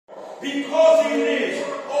because he lives,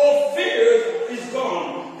 all fear is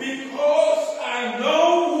gone. Because I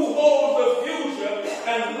know who holds the future,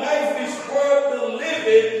 and life is worth the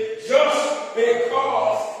living just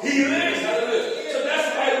because he lives. Hallelujah. So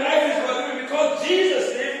that's why life is worth living, because Jesus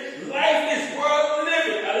lived. Life is worth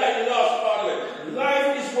living. I like the last part of it. Life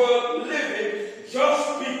is worth living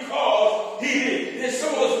just because he lived. There's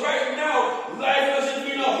some of us right now, life doesn't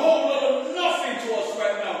mean a whole lot of nothing to us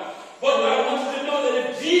right now. But I want you to know that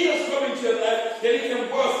if Jesus comes into your life, then it can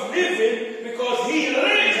worth living because he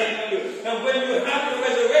lives in you. And when you have the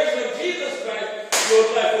resurrection of Jesus Christ, your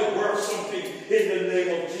life will worth something in the name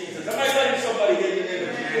of Jesus. Am I telling somebody here in the name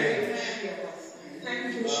of Jesus? Thank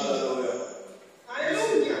you, Jesus. Hallelujah.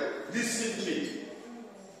 Hallelujah. Listen to me.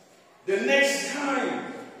 The next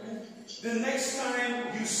time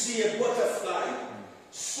you see a butterfly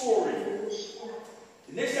soaring,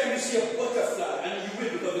 the next time you see a butterfly, and you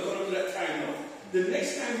will because we're coming to that time now. The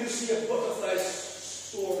next time you see a butterfly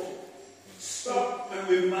soaring, stop and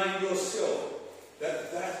remind yourself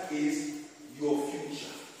that that is your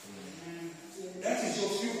future. That is your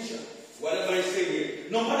future. Whatever I say here,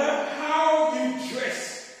 no matter how you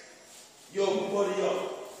dress your body up,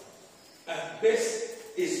 at best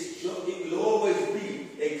it will always be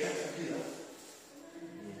a caterpillar.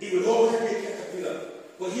 It will always be a caterpillar.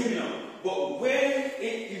 But hear me now. But when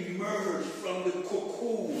it emerges from the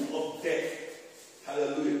cocoon of death,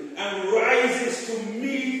 hallelujah, and rises to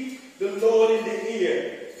meet the Lord in the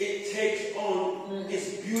air, it takes on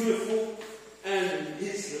its beautiful and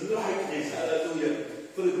its likeness, hallelujah,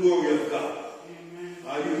 for the glory of God. Amen.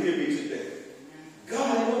 Are you hearing me today?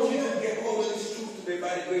 God, I want you to get hold of this truth today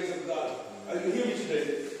by the grace of God. Are you hearing me today?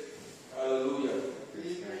 Hallelujah.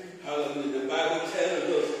 Hallelujah. The Bible tells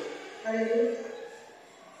us. Hallelujah.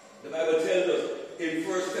 The Bible tells us in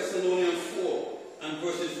 1 Thessalonians 4 and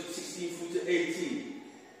verses 16 through to 18,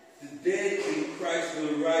 the dead in Christ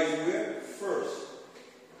will rise where? First.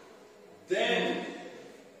 Then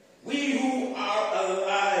we who are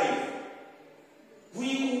alive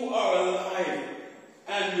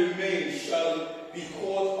and remain shall be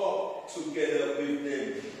caught up together with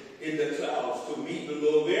them in the clouds to meet the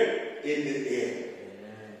Lord where? In the air.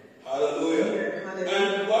 Hallelujah.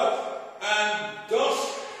 And what? And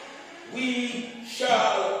thus we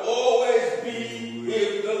shall always be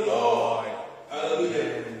with the Lord.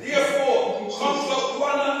 Hallelujah. Therefore, comfort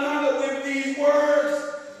one another with these words.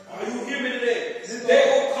 Are you hearing me today? The day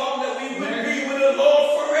will come that we will be with the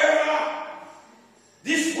Lord forever.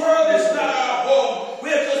 This world is not our home.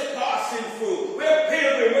 We're just passing through. We're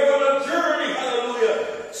pilgrim. We're on a journey.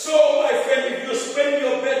 Hallelujah. So, my friend, if you spend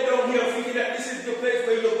your bed down here thinking that this is the place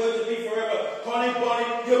where you're going to be forever, honey bunny,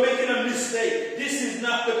 you're making a mistake. This is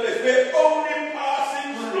not the place. We're only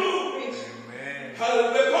passing through. Amen.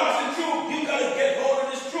 Hallelujah. We're passing through. You got to get hold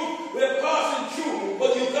of this truth. We're passing through.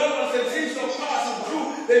 But you got to understand, since you're passing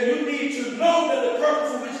through, then you need to know that the purpose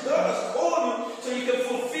for which God has called you, so you can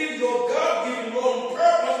fulfill your God-given role and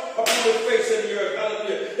purpose upon the face of the earth.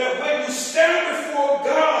 Hallelujah. That when you stand before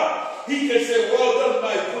God, he can say, well done,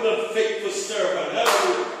 my good and faithful servant.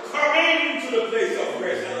 Hallelujah. Come into the place of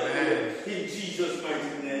rest. Hallelujah. In Jesus'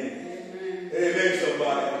 mighty name. Amen. Amen,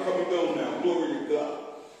 somebody. I'm coming down now. Glory to God.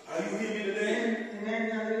 Are you hearing me today?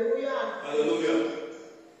 Amen. Hallelujah. Hallelujah.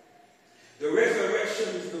 The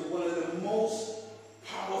resurrection is one of the most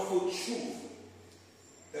powerful truths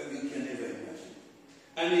that we can ever imagine.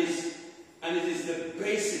 And it is the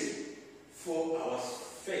basis for our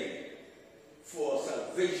faith, for our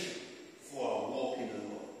salvation, for our walk in the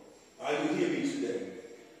Lord. Are you hearing me today?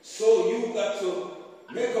 So you've got to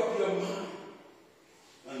make up your mind.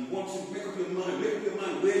 And once you make up your mind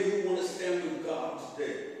where you want to stand with God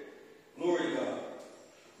today. Glory to God.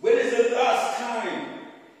 When is the last time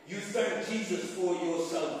you thank Jesus for your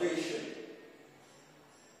salvation?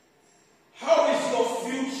 How is your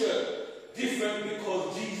future different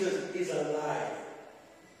because Jesus is alive?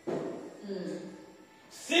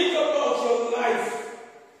 Think about your life.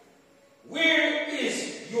 Where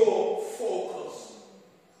is your focus?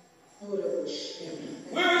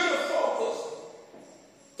 Where is your focus?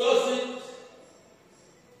 Does it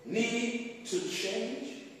need to change?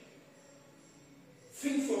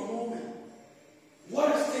 Think for a moment.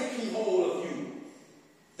 What is taking hold of you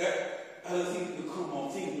that other things become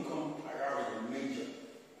priority and major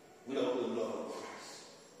without the love of Christ?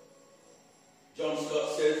 John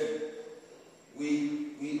Stott says we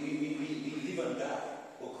live and die,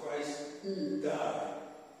 but Christ died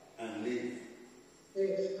and lived.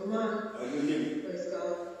 Yes, come on. Are you hearing me? Praise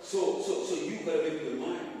God. So you got to make your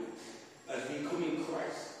mind. As we come in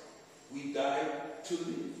Christ, we die to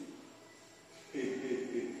live.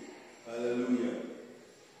 Hallelujah.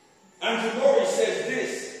 Andrew Murray says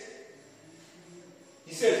this.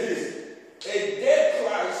 He says this. A dead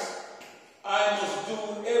Christ I must do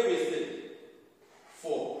everything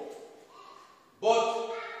for.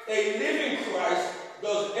 But a living Christ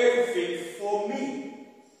does everything for me.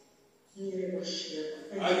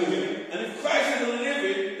 Are you hearing? And if Christ is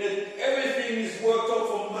living, then everything is worked out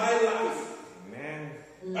for my life. Amen.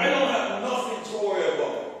 I don't have nothing to worry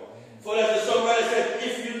about. For as the songwriter said,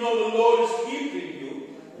 if you know the Lord is keeping you,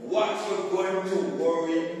 what you're going to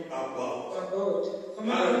worry about?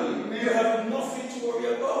 Hallelujah. You have nothing to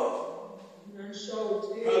worry about.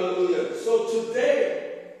 Hallelujah. So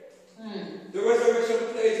today, the resurrection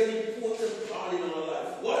plays an important part in our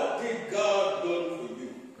life. What did God do for you?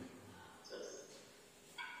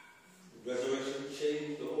 The resurrection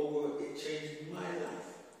changed the whole world. It changed my life.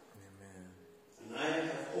 Amen. And I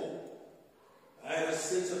have hope. I have a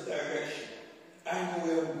sense of direction. I know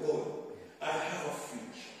where I'm going. I have a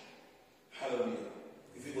future. Hallelujah.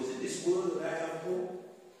 If it was in this world that I have hope,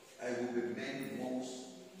 I would remain most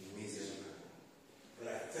miserable. But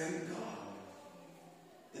I thank God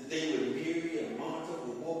the day when Mary and Martha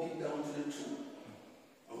were walking down to the tomb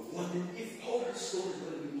and wondering if all the stone is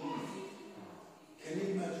going to be moved. Can you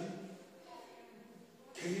imagine?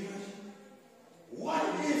 Can you imagine? What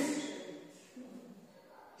if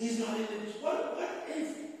he's not in it? What if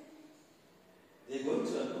they're going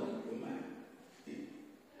to anoint the man?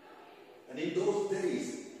 And in those days,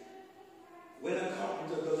 when a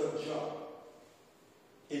carpenter does a job,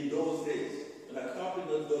 in those days, when a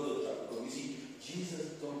carpenter does a job, because we see Jesus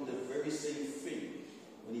done the very same thing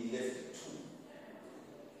when he left the tomb.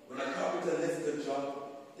 When a carpenter left the job,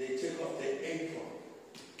 they take off their apron.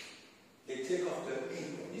 They take off their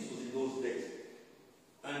apron. This was in those days.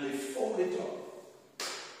 And they fold it up.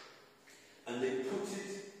 And they put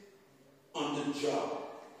it on the job,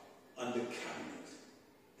 on the cabinet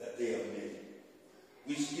that they have made.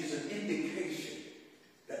 Which gives an indication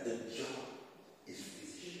that the job is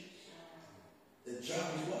finished. The job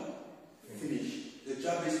is what? Finished. The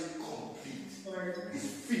job is complete. It's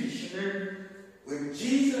finished. When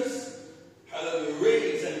Jesus, hallelujah,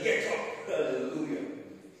 raised and get up, hallelujah,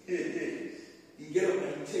 he get up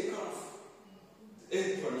and he take off the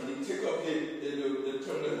apron and he take off the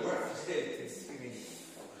turn the graph his head. It's finished.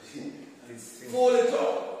 Fold it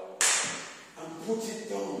up and put it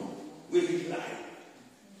down where he lied.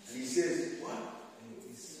 And he says, what?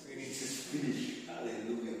 It is finished.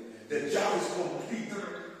 Hallelujah. The job is complete.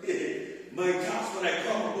 My task when I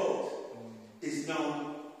come about is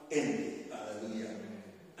now ended. Hallelujah.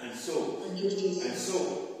 And so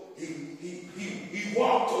he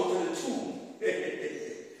walked out to the tomb.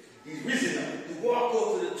 He's risen up. He walked out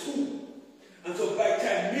to the tomb. And so by the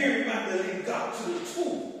time Mary Magdalene got to the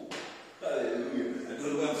tomb, hallelujah. I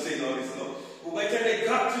don't know what I'm saying all this now. But by the time they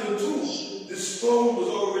got to the tomb, the stone was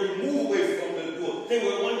already moved away from the door. They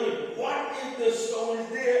were wondering, what if the stone is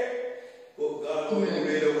there? But God already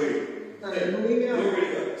made a way.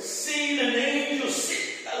 Hallelujah. Seeing an angel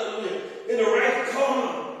sit, hallelujah, in the right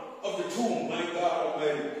corner of the tomb, my God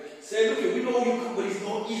Almighty. Say, look, we know you come, but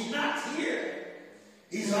he's not here.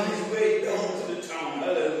 He's on his way down to the town.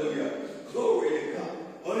 Hallelujah. Glory to God.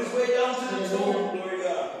 On his way down to the tomb, glory to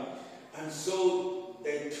God. And so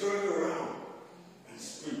they turn around and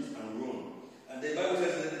sprint and run. And the Bible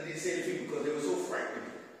says that they didn't say anything because they were so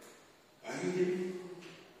frightened. Are you hearing me?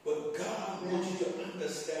 But God wants you to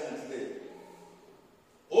understand today.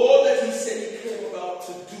 All that he said he came about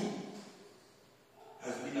to do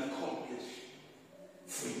has been accomplished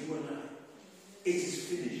for you and I. It is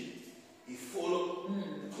finished. He followed,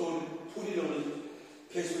 put it on the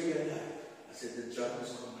place where you and I said, the job is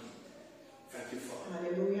complete. Thank you, Father.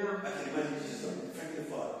 Hallelujah. I can imagine Jesus saying, thank you,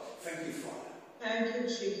 Father. Thank you, Father. Thank you,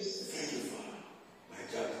 Jesus. Thank you, Father. My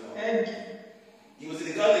job is now. Thank you. He was in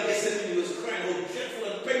the garden of Gethsemane. He was crying, how dreadful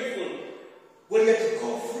and painful what he had to go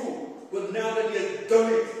through. But now that he has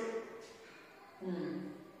done it,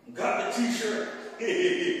 got the t-shirt,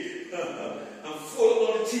 and folded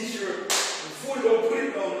on the t-shirt, and folded on, put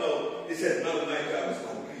it down now. He said, now my job is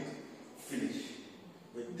complete, finished.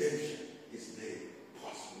 Redemption is made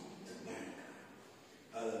possible to mankind.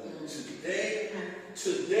 Hallelujah.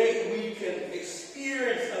 Today we can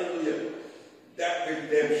experience, hallelujah, that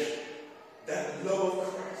redemption, that love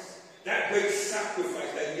of Christ, that great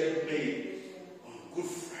sacrifice that he had made on Good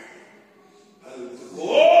Friday. Hallelujah. To go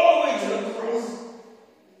all the way to the cross.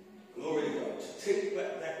 Glory to God. To take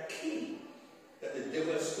back that key that the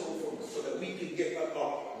devil has stolen from us so that we can get back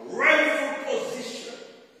our rightful position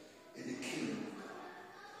in the kingdom of God.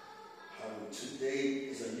 Hallelujah. Today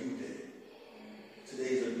is a new day. Today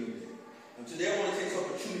is a new day. And today I want to take this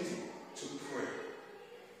opportunity to pray.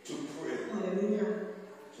 To Hallelujah.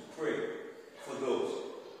 To pray for those,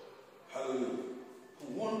 hallelujah, who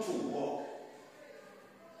want to walk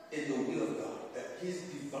in the will of God, that His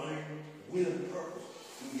divine will and purpose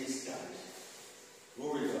will be established.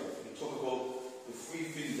 Glory to God. We talk about the free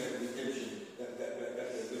things that redemption, that the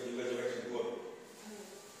resurrection of God.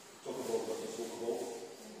 Talk about what we spoke about.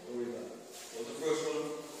 Glory to God. What's the first one?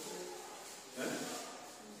 Huh?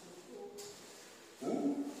 Who?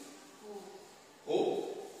 Hope.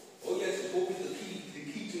 Oh yes, hope is the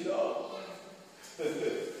key to it all.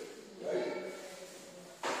 Right?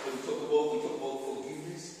 When we talk about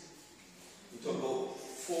forgiveness, we talk about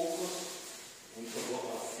focus, and we talk about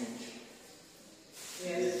our future.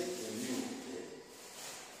 Yes. The new day,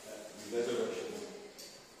 the resurrection,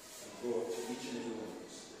 and brought to each and every one of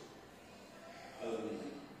us. Hallelujah.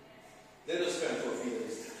 Let us stand for a few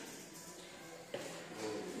minutes.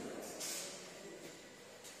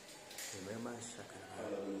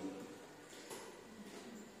 Hallelujah.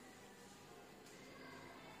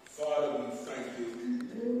 Father, we thank you.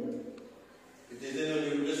 If there's any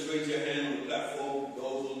of you, just raise your hand on the platform.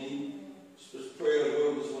 Those who need just prayer or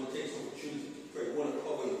word, just want to take some opportunity to pray. We want to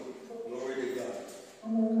cover you. Glory to God.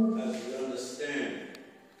 As we understand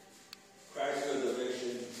Christ's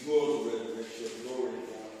resurrection, your resurrection. Glory to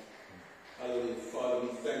God. Hallelujah. Father, we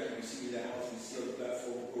thank you. We see you in the house. We see on the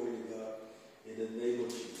platform. Glory to God. In the name of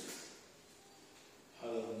Jesus.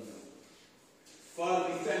 Hallelujah. Father,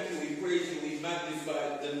 we thank you, we praise you, we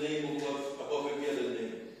magnify the name of God above every other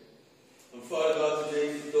name. And Father God,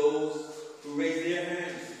 today, for those who raise their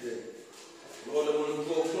hands today, Lord, I want to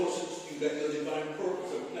go closer to you, that your divine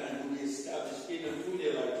purpose and plan will be established in and through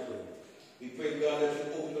their life today. We pray, God, that you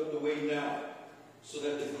open up the way now, so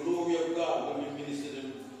that the glory of God will be ministered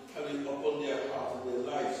and coming upon their hearts and their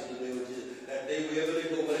lives, so that they, wherever they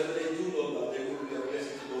go, whatever they do, Lord God, they will be a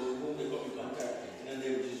blessing to those whom they come in contact in the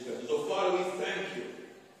name of Jesus Christ. So, Father, we thank you.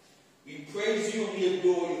 We praise you and we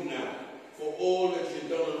adore you now for all that you've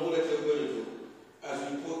done and all that you're going to do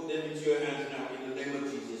as we put them into your hands now in the name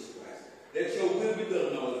of Jesus Christ. Let your will be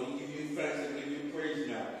done now as we give you thanks and give you praise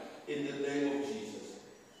now in the name of Jesus.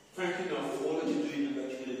 Thank you now for all that you're doing and that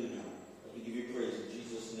you're going to do now. As we give you praise in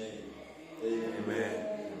Jesus' name. Amen. Amen.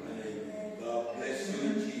 Amen. God bless you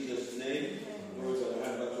in Jesus' name. Glory to God.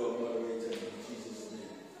 Hand back to our moderator in Jesus'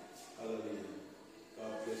 name. Hallelujah.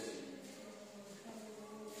 God bless you.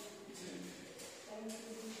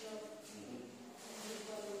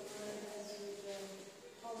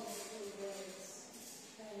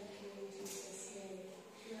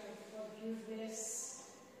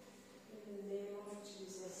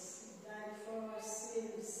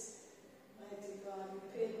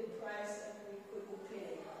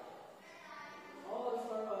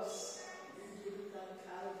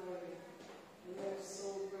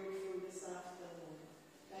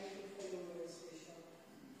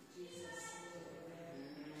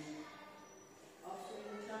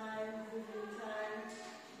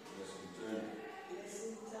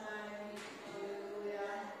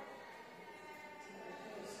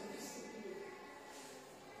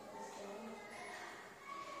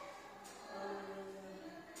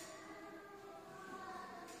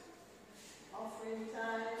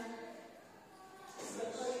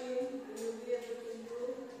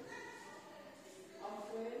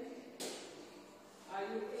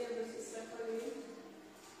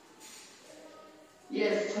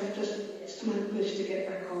 Yes, I've just managed to get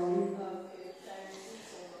back on. Okay, thank you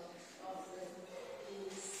so much.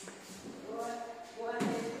 Please. Go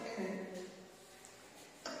ahead. Okay.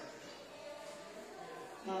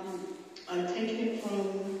 I'm taking it from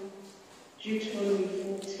Deuteronomy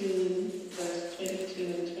 14, verse 22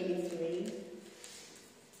 and 23.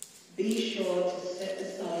 Be sure to set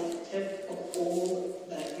aside a tenth of all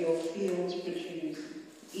that your fields produce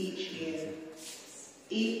each year.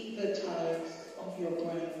 Eat the tithes of your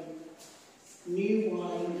grain, new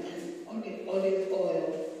wine and olive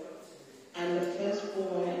oil, and the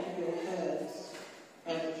firstborn of your herds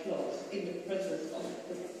and flocks in the presence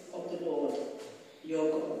of the Lord your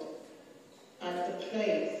God, at the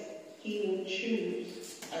place he will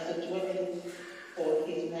choose as a dwelling for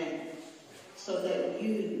his name, so that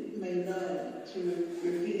you may learn to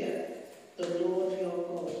revere the Lord your God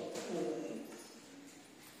always.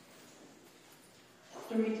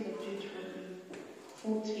 The reading of Deuteronomy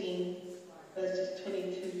 14, verses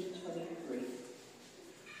 22 to 23.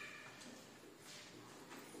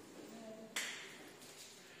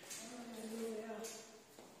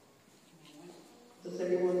 Does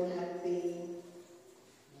everyone